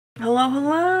Hello,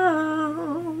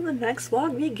 hello! The next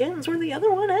vlog begins where the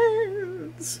other one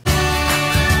ends.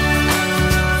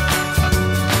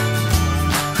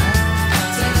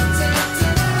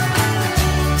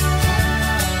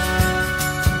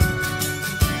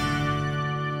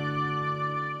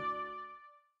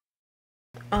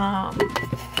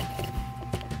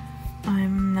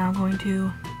 I'm now going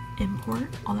to import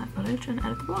all that footage and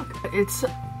edit the vlog. It's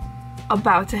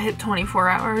about to hit 24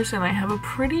 hours and I have a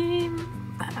pretty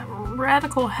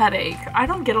radical headache. I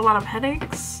don't get a lot of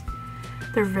headaches.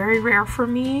 They're very rare for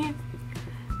me.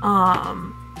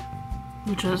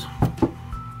 Which is,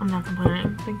 I'm not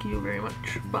complaining. Thank you very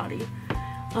much, body.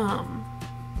 But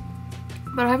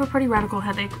I have a pretty radical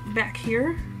headache back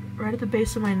here, right at the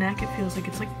base of my neck. It feels like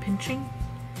it's like pinching.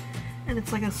 And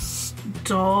it's like a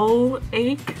dull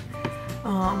ache.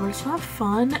 But it's not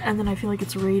fun. And then I feel like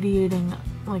it's radiating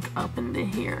like up into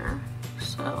here.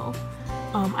 So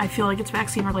I feel like it's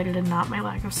vaccine related and not my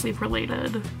lack of sleep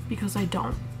related, because I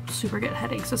don't super get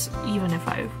headaches. Even if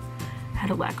I've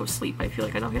had a lack of sleep, I feel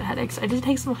like I don't get headaches. I did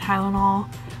take some Tylenol,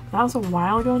 but that was a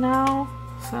while ago now,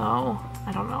 so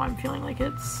I don't know. I'm feeling like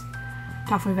it's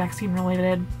definitely vaccine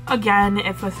related. Again,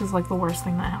 if this is like the worst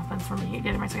thing that happens for me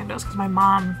getting my second dose, because my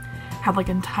mom had like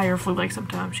entire flu-like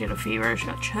symptoms. She had a fever, she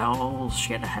got chills,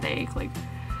 she had a headache, like,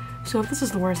 so if this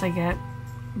is the worst I get,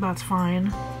 that's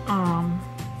fine.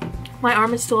 My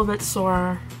arm is still a bit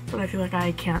sore, but I feel like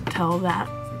I can't tell that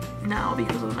now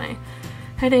because of my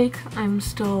headache. I'm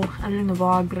still editing the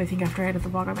vlog, but I think after I edit the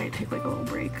vlog I might take like a little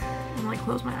break and like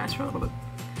close my eyes for a little bit.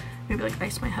 Maybe like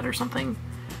ice my head or something.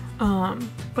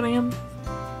 But I am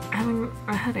having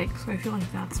a headache, so I feel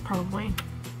like that's probably...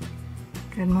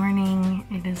 Good morning,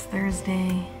 it is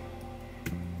Thursday.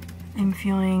 I'm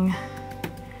feeling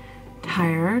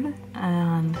tired,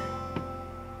 and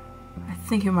I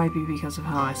think it might be because of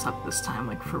how I slept this time,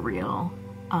 like for real.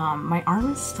 My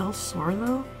arm is still sore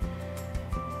though,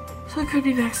 so it could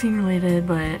be vaccine related,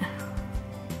 but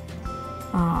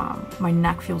my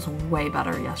neck feels way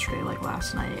better yesterday. Like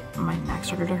last night, my neck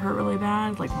started to hurt really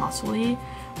bad, like muscly,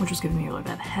 which was giving me a really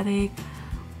bad headache,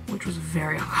 which was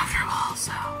very uncomfortable,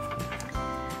 so.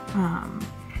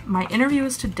 My interview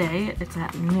is today, it's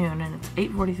at noon, and it's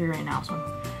 8:43 right now, so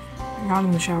I got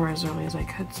in the shower as early as I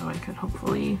could so I could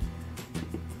hopefully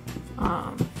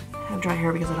have dry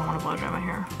hair, because I don't want to blow dry my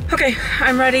hair. Okay,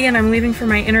 I'm ready and I'm leaving for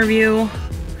my interview.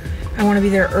 I want to be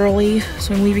there early,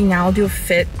 so I'm leaving now. I'll do a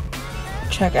fit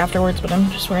check afterwards, but I'm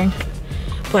just wearing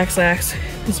black slacks.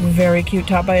 This very cute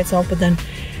top by itself, but then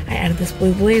I added this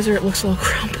blue blazer. It looks a little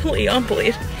crumply,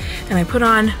 and I put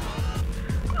on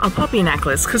a puppy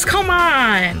necklace, because come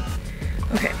on!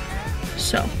 Okay,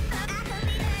 so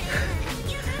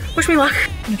wish me luck.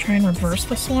 I'm gonna try and reverse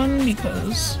this one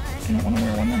because I don't want to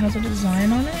wear one that has a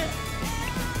design on it.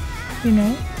 You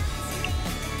know?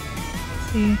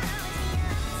 See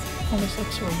how this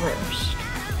looks reversed.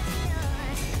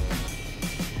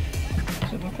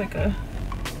 Does it look like a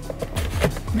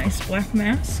nice black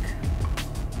mask?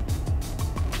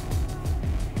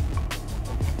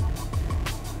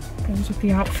 Goes with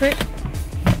the outfit.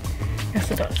 Yes,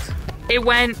 it does. It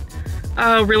went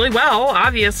really well,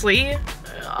 obviously.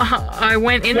 I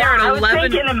went in there at 11. I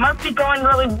was thinking it must be going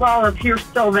really well if you're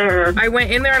still there. I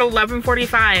went in there at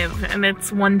 11:45 and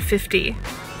it's 1:50.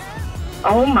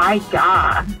 Oh my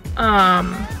god.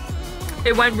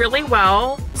 It went really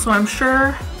well, so I'm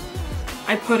sure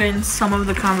I put in some of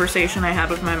the conversation I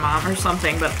had with my mom or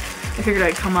something, but I figured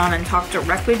I'd come on and talk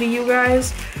directly to you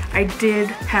guys. I did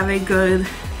have a good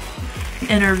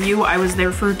interview. I was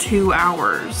there for 2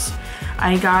 hours.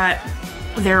 I got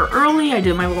there early, I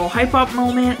did my little hype up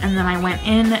moment, and then I went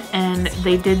in and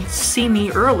they did see me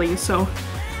early, so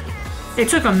it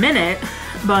took a minute,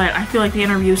 but I feel like the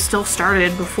interview still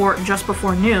started just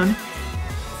before noon,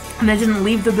 and I didn't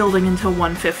leave the building until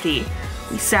 1:50.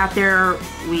 We sat there,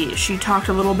 she talked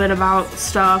a little bit about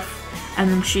stuff, and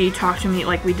then she talked to me,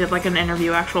 like we did like an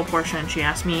interview actual portion. She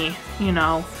asked me, you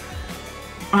know,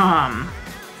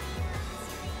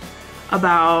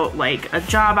 about like a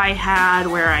job I had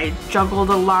where I juggled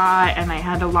a lot and I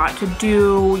had a lot to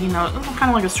do, you know, kind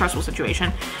of like a stressful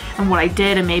situation, and what I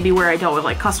did, and maybe where I dealt with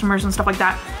like customers and stuff like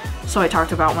that. So I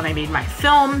talked about when I made my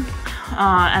film,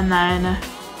 and then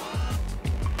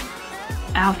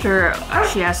after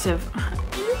she asked if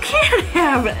you can't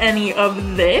have any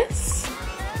of this.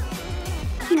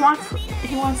 He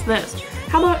wants this.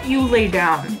 How about you lay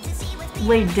down?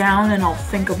 Lay down and I'll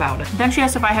think about it. Then she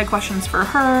asked if I had questions for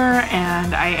her,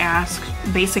 and I asked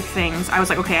basic things. I was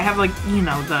like, okay, I have like, you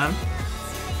know, the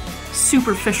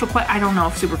superficial, I don't know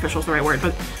if superficial is the right word,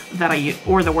 but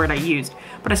the word I used.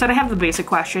 But I said I have the basic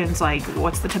questions, like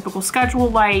what's the typical schedule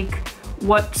like?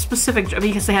 What specific,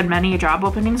 because they had many job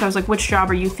openings, I was like, which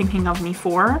job are you thinking of me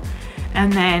for?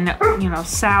 And then, you know,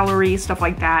 salary, stuff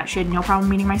like that. She had no problem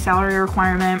meeting my salary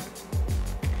requirement.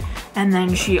 And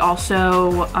then she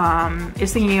also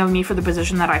is thinking of me for the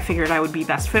position that I figured I would be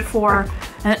best fit for.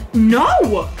 And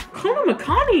no! Kona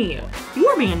Makani, you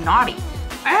are being naughty.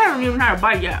 I haven't even had a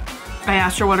bite yet. I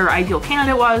asked her what her ideal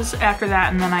candidate was after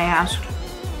that, and then I asked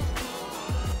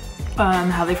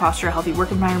how they foster a healthy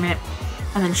work environment.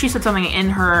 And then she said something in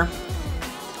her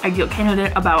ideal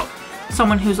candidate about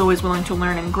someone who's always willing to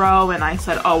learn and grow. And I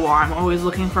said, oh, well, I'm always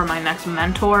looking for my next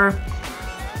mentor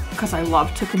because I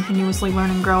love to continuously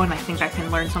learn and grow. And I think I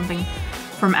can learn something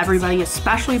from everybody,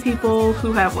 especially people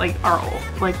who have are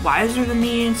like wiser than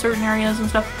me in certain areas and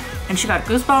stuff. And she got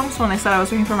goosebumps when I said I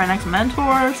was looking for my next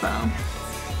mentor. So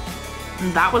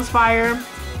that was fire.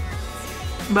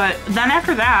 But then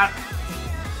after that,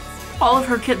 all of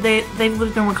her kids, they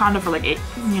lived in Wakanda for like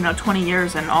 20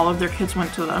 years, and all of their kids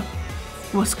went to the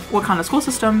Wakanda school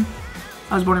system.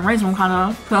 I was born and raised in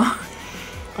Wakanda,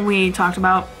 so we talked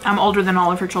about, I'm older than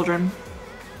all of her children.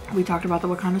 We talked about the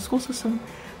Wakanda school system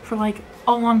for like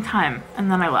a long time,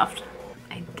 and then I left.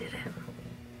 I did it.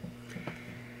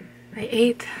 I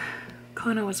ate,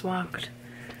 Kona was walked,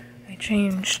 I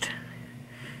changed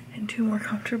into more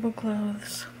comfortable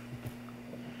clothes.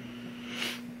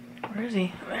 Where is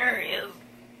he? There he is.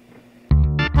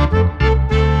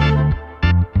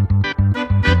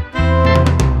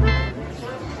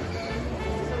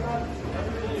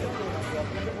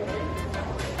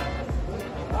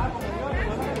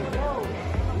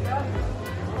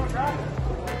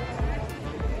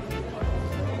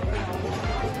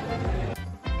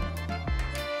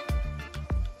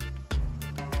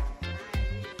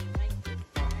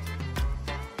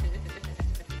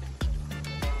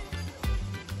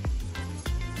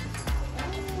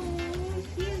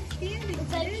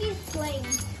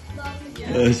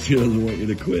 She doesn't want you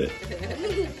to quit.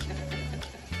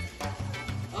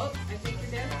 Oh, I think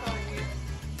your dad's calling you.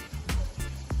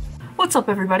 What's up,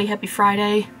 everybody? Happy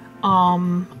Friday.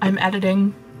 I'm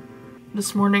editing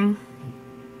this morning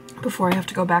before I have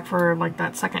to go back for like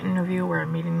that second interview where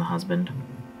I'm meeting the husband.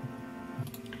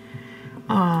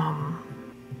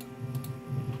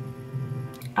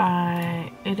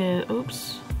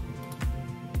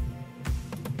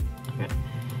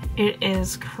 It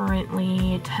is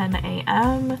currently 10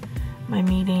 a.m. My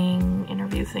meeting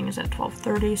interview thing is at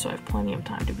 12:30, so I have plenty of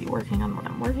time to be working on what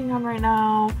I'm working on right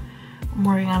now. I'm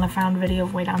working on a found video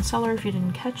of Way Down Cellar, if you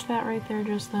didn't catch that right there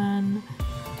just then.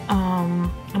 And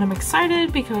I'm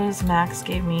excited because Max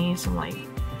gave me some like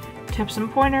tips and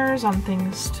pointers on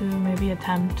things to maybe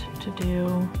attempt to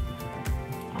do.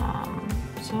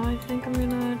 So I think I'm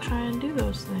gonna try and do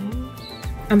those things.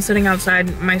 I'm sitting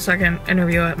outside my second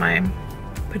interview at my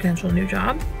potential new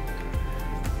job.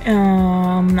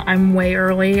 I'm way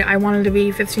early. I wanted to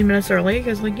be 15 minutes early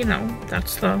because, like, you know,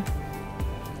 that's the...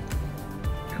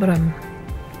 But I'm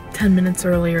 10 minutes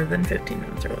earlier than 15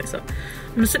 minutes early, so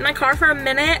I'm gonna sit in my car for a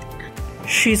minute.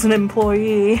 She's an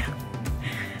employee.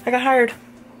 I got hired.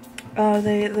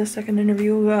 The second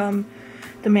interview,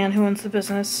 the man who owns the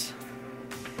business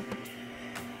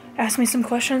asked me some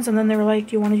questions, and then they were like,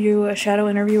 do you want to do a shadow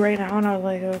interview right now? And I was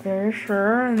like, okay,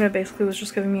 sure. And it basically was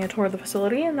just giving me a tour of the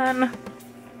facility, and then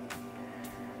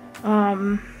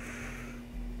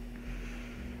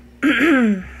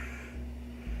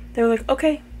they were like,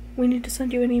 okay, we need to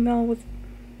send you an email with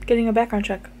getting a background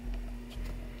check.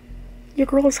 Your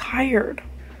girl is hired.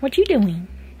 What you doing?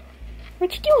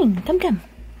 What you doing? Come. Come.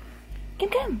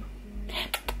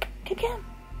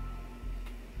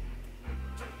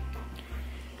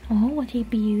 Oh, what a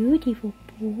beautiful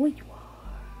boy you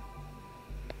are.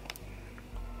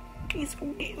 He's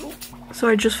so cute. So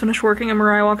I just finished working and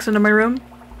Mariah walks into my room.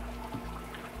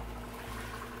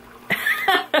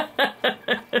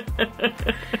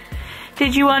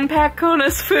 Did you unpack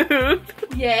Kona's food?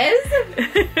 Yes.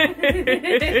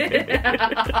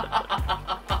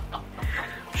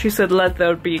 She said, let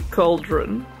there be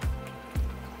cauldron.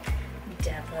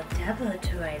 Double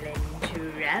toilet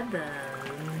trouble.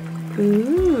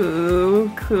 Ooh,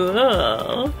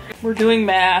 cool. We're doing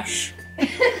MASH.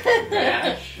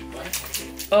 Mash.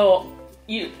 Oh,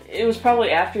 it was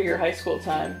probably after your high school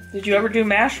time. Did you ever do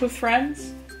MASH with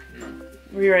friends? No.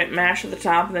 Where you write MASH at the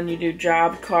top, and then you do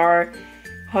job, car,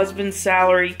 husband,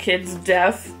 salary, kids,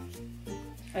 death.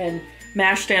 And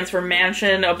MASH stands for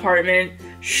mansion, apartment,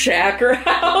 shack, or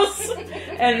house.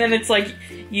 And then it's like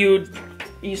you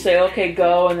you say, okay,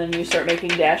 go, and then you start making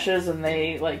dashes, and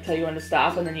they like tell you when to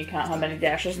stop, and then you count how many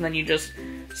dashes, and then you just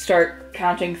start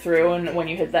counting through, and when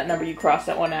you hit that number, you cross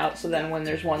that one out. So then when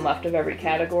there's one left of every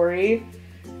category,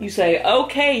 you say,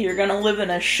 okay, you're gonna live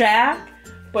in a shack,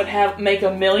 but make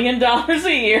 $1 million a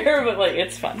year, but like,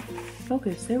 it's fun.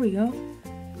 Focus, there we go.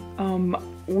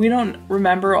 We don't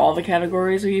remember all the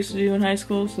categories we used to do in high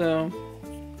school, so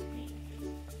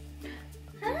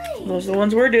Hi. those are the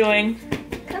ones we're doing.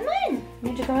 Come on.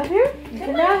 Need to come up here?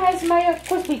 Come Now has my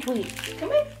crispy tweet.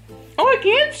 Come on. Oh, I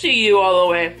can't see you all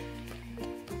the way.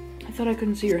 I thought I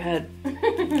couldn't see your head.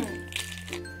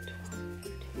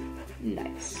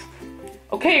 Nice.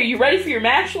 Okay, are you ready for your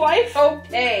MASH life?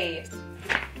 Okay.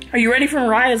 Are you ready for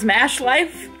Mariah's MASH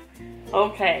life?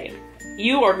 Okay.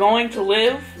 You are going to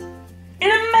live in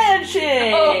a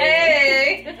mansion! Oh,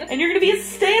 hey! And you're gonna be a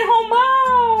stay-at-home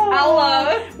mom!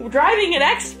 Hello! Driving an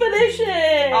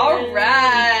expedition!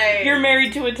 Alright! You're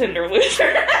married to a Tinder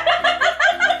loser.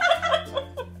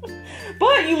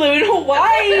 But you live in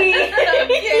Hawaii!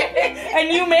 Okay.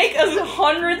 And you make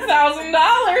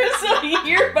 $100,000 a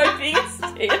year by being a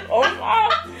stay-at-home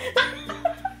mom.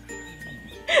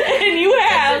 And you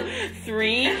have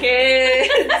 3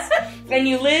 kids. And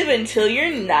you live until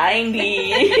you're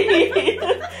 90.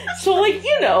 So, like,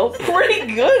 you know,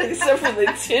 pretty good, except for the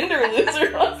Tinder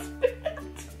loser husband.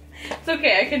 It's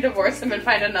okay, I can divorce him and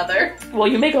find another. Well,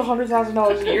 you make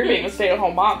 $100,000 a year being a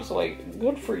stay-at-home mom, so, like,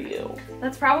 good for you.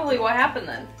 That's probably what happened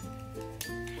then.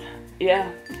 Yeah.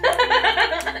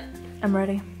 I'm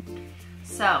ready.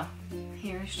 So,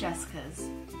 here's Jessica's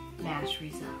MASH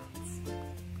results.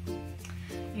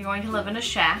 You're going to live in a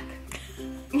shack.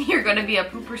 You're going to be a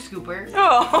pooper scooper.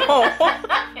 Oh.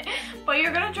 But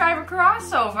you're going to drive a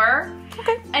crossover.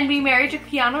 Okay. And be married to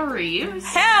Keanu Reeves.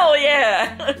 Hell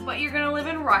yeah. But you're going to live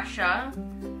in Russia.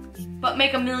 But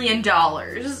make $1 million.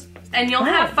 And you'll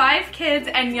have 5 kids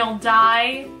and you'll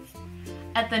die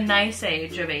at the nice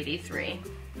age of 83.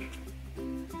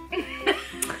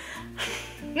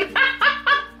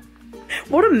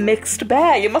 What a mixed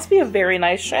bag. It must be a very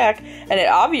nice shack. And it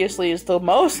obviously is the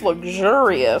most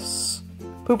luxurious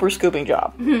pooper scooping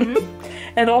job.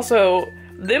 And also,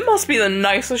 it must be the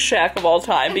nicest shack of all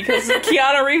time because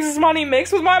Keanu Reeves' money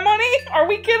mixed with my money? Are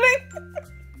we kidding?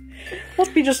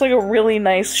 Must be just like a really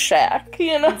nice shack,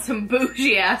 you know? Some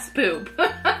bougie ass poop.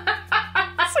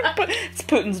 It's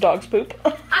Putin's dog's poop.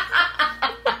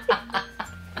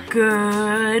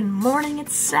 Good morning,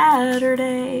 it's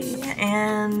Saturday,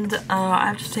 and I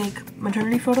have to take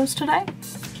maternity photos today.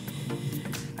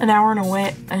 An hour and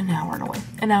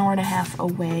a half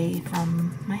away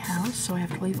from my house, so I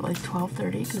have to leave at like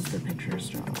 12:30 because the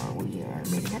pictures we are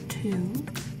meeting at 2.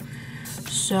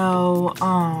 So,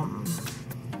 I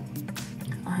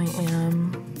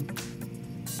am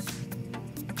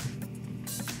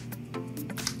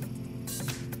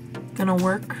gonna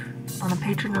work on a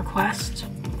patron request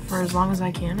for as long as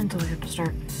I can until I have to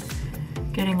start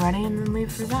getting ready and then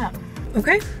leave for that.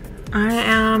 Okay, I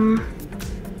am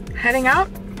heading out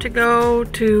to go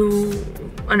to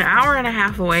an hour and a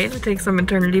half away to take some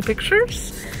maternity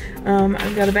pictures.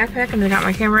 I've got a backpack and I got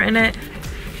my camera in it.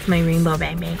 It's my rainbow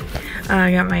baby.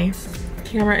 I got my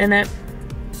camera in it.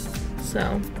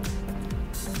 So,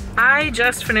 I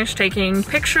just finished taking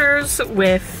pictures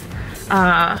with,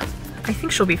 I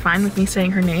think she'll be fine with me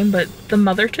saying her name, but the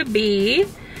mother-to-be.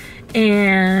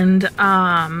 And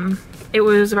it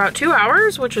was about 2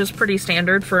 hours, which is pretty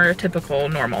standard for a typical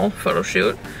normal photo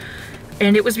shoot.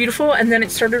 And it was beautiful, and then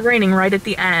it started raining right at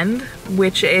the end,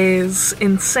 which is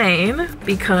insane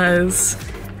because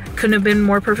it couldn't have been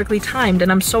more perfectly timed.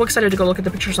 And I'm so excited to go look at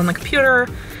the pictures on the computer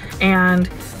and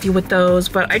deal with those.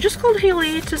 But I just called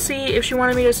Haley to see if she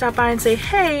wanted me to stop by and say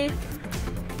hey,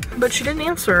 but she didn't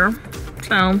answer,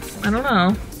 so I don't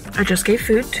know. I just gave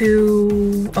food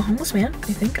to a homeless man,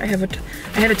 I think. I had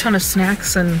a ton of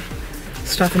snacks and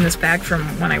stuff in this bag from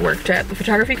when I worked at the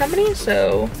photography company,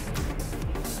 so.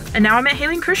 And now I'm at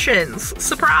Haley and Christian's.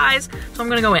 Surprise! So I'm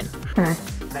gonna go in. Hi.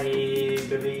 Hi,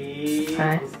 baby.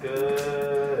 Hi. What's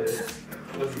good?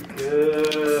 What's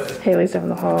good? Haley's down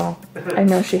the hall. I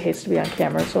know she hates to be on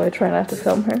camera, so I try not to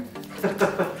film her.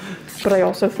 But I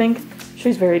also think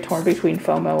she's very torn between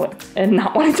FOMO and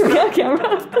not wanting to be on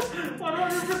camera.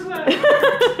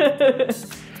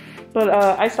 100%. But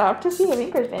I stopped to see Haley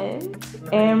and Christian,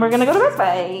 and we're gonna go to Best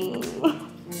Buy.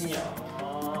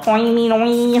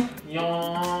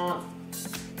 Yeah.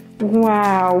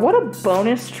 Wow, what a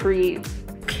bonus treat.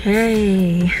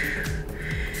 Okay.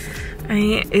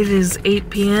 It is 8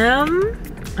 p.m.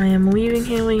 I am leaving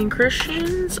Haley and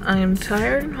Christian's. I am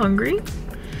tired and hungry.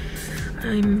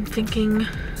 I'm thinking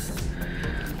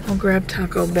I'll grab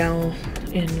Taco Bell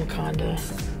in Wakanda.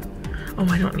 Oh,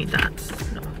 I don't need that.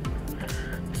 No,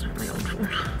 it's not my own phone.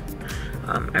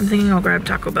 I'm thinking I'll grab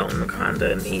Taco Bell in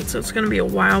Wakanda and eat, so it's gonna be a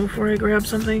while before I grab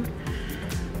something.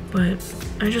 But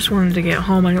I just wanted to get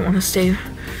home. I didn't want to stay.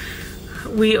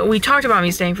 We talked about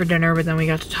me staying for dinner, but then we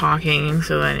got to talking,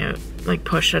 so then it like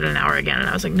pushed it an hour again, and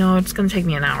I was like, no, it's gonna take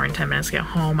me an hour and 10 minutes to get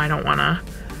home. I don't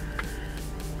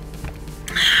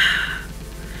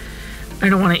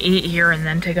wanna eat here and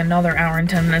then take another hour and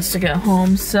 10 minutes to get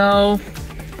home. So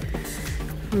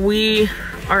we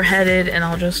are headed, and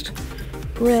I'll just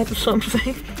grab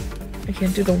something. I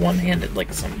can't do the one-handed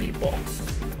like some people.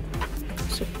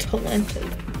 So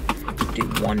talented to do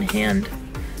one hand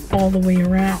all the way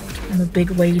around. I'm a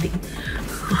big lady.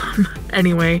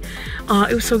 Anyway,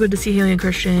 it was so good to see Haley and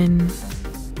Christian.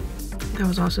 That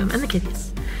was awesome. And the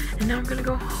kitties. And now I'm gonna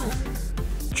go home.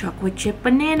 Chocolate chip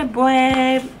banana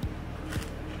bread.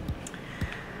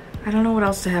 I don't know what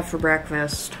else to have for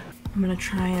breakfast. I'm gonna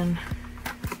try and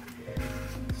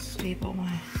staple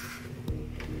my...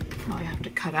 Probably have to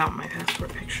cut out my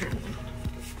passport picture and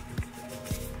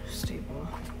staple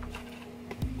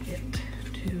it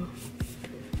to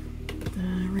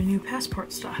the renew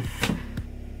passport stuff.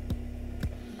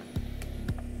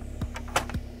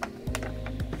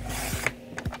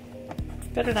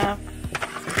 Good enough.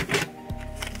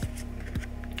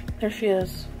 There she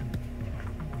is.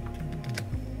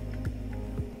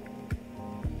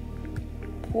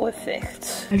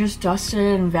 Perfect. I just dusted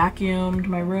and vacuumed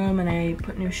my room, and I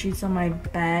put new sheets on my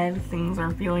bed. Things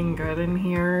are feeling good in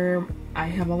here. I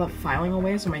have all that filing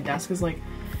away, so my desk is like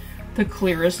the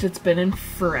clearest it's been in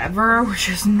forever, which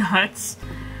is nuts.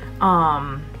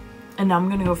 And now I'm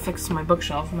gonna go fix my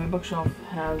bookshelf. My bookshelf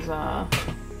has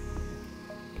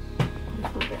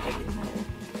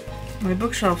my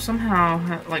bookshelf somehow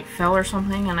like fell or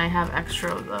something, and I have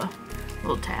extra of the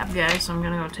little tab guy, so I'm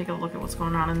gonna go take a look at what's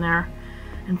going on in there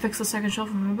and fix the second shelf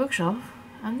on my bookshelf,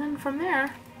 and then from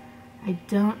there, I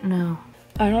don't know.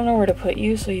 I don't know where to put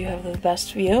you so you have the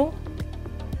best view.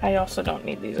 I also don't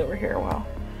need these over here. Wow,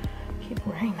 I keep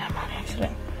wearing them on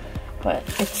accident. But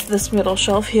it's this middle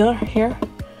shelf here,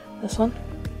 this one.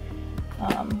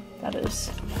 That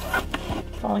is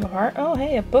falling apart. Oh,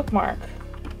 hey, a bookmark.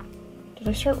 Did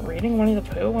I start reading Winnie the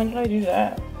Pooh? When did I do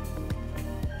that?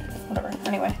 Whatever,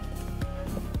 anyway.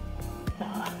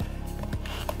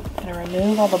 Gonna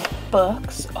remove all the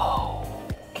books. Oh,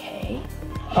 okay.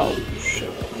 Oh, shoot.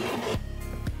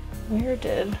 Where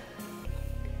did...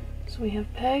 So we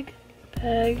have peg,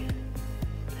 peg,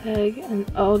 peg,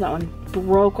 and oh, that one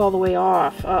broke all the way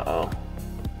off. Uh-oh.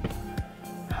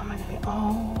 How am I gonna...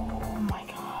 Oh my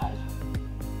god.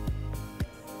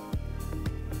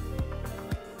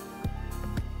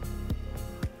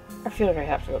 I feel like I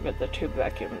have to go get the tube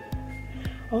vacuum.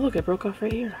 Oh look, it broke off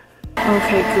right here.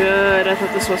 Okay, good. I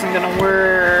thought this wasn't gonna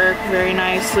work very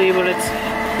nicely, but it's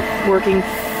working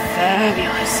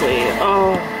fabulously.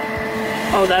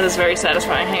 Oh, that is very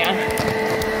satisfying. Hang on.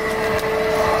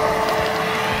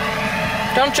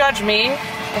 Don't judge me,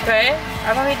 okay?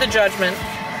 I don't need the judgment.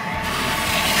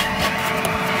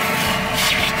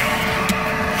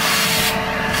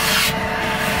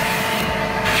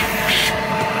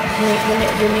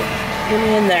 Get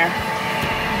me in there.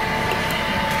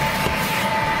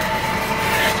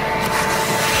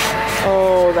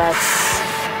 Oh, that's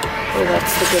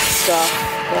the good stuff.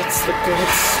 That's the good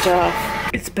stuff.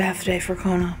 It's bath day for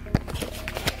Kona.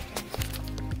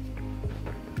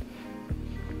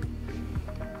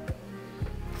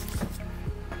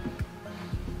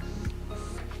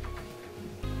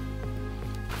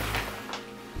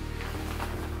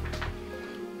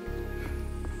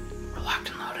 We're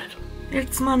locked and loaded.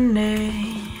 It's Monday,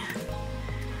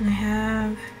 and I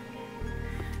have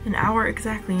an hour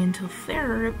exactly until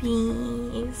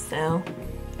therapy, so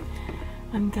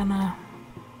I'm gonna,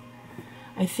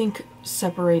 I think,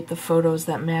 separate the photos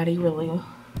that Maddie really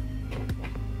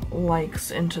likes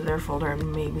into their folder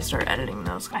and maybe start editing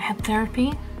those. I had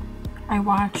therapy, I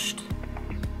watched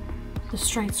The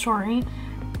Straight Story,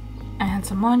 I had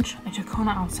some lunch, I took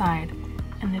Kona outside,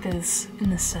 and it is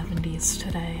in the 70s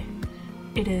today.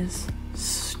 It is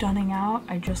stunning out.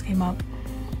 I just came up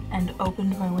and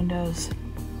opened my windows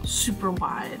super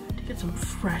wide to get some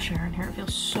fresh air in here. It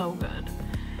feels so good.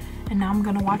 And now I'm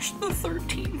gonna watch the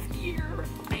 13th year.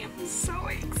 I am so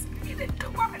excited to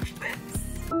watch this.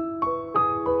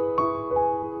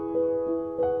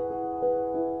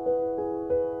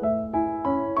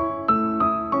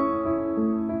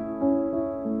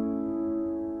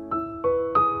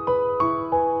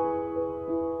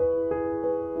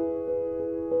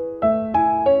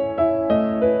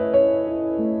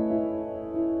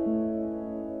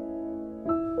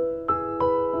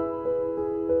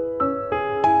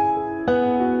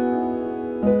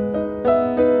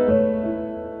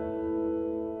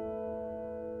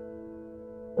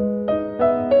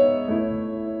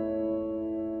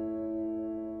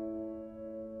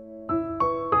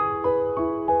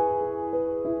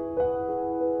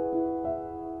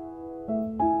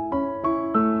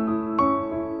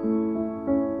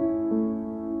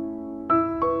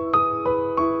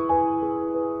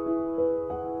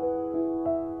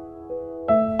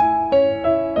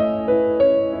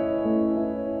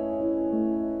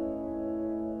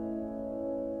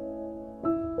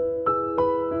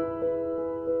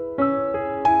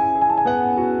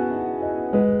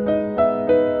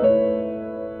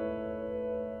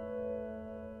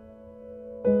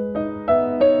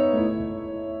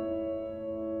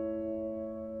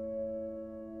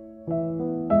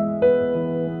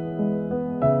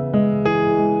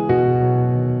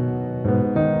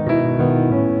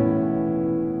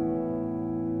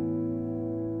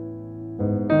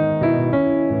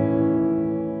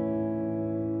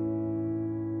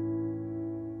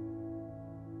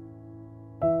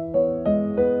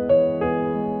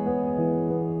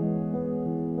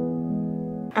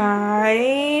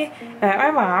 I at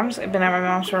my mom's. I've been at my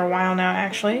mom's for a while now,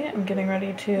 actually. I'm getting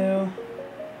ready to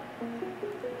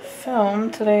film.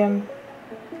 Today I'm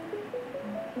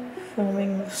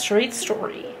filming The Straight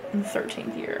Story in the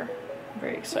 13th year. I'm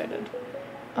very excited.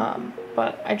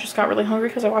 But I just got really hungry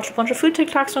because I watched a bunch of food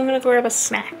TikToks, so I'm gonna go grab a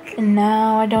snack. And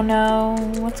now I don't know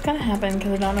what's gonna happen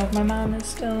because I don't know if my mom is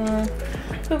still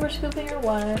Uber scooping or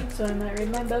what, so I might read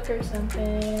my book or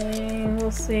something.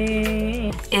 We'll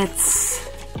see. It's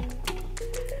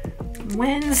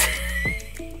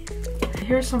Wednesday.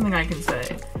 Here's something I can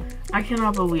say. I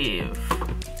cannot believe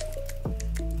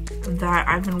that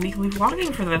I've been weekly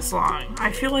vlogging for this long.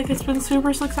 I feel like it's been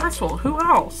super successful. Who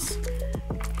else?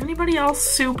 Anybody else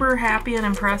super happy and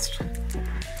impressed?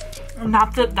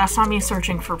 Not that that's not me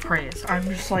searching for praise. I'm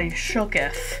just like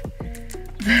shooketh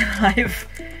that I've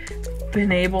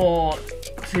been able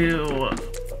to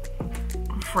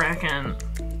frackin'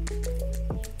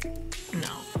 no.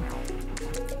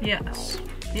 Yes.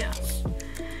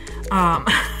 I'm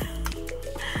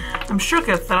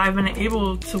shooketh that I've been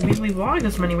able to weekly vlog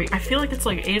this many weeks. I feel like it's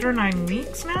like 8 or 9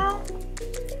 weeks now.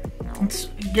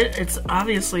 It's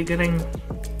obviously getting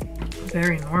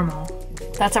very normal.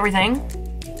 That's everything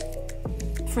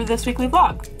for this weekly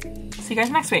vlog. See you guys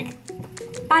next week.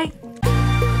 Bye.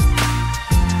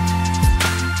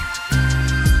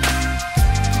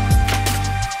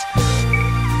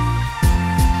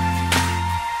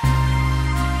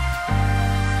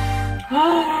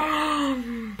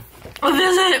 A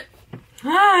visit.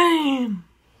 Hi.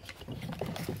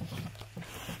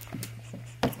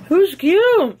 Who's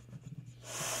cute?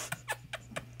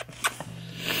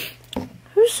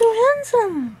 Who's so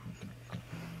handsome?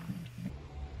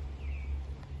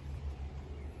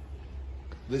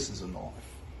 This is a knife.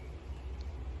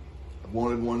 I've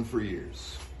wanted one for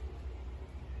years.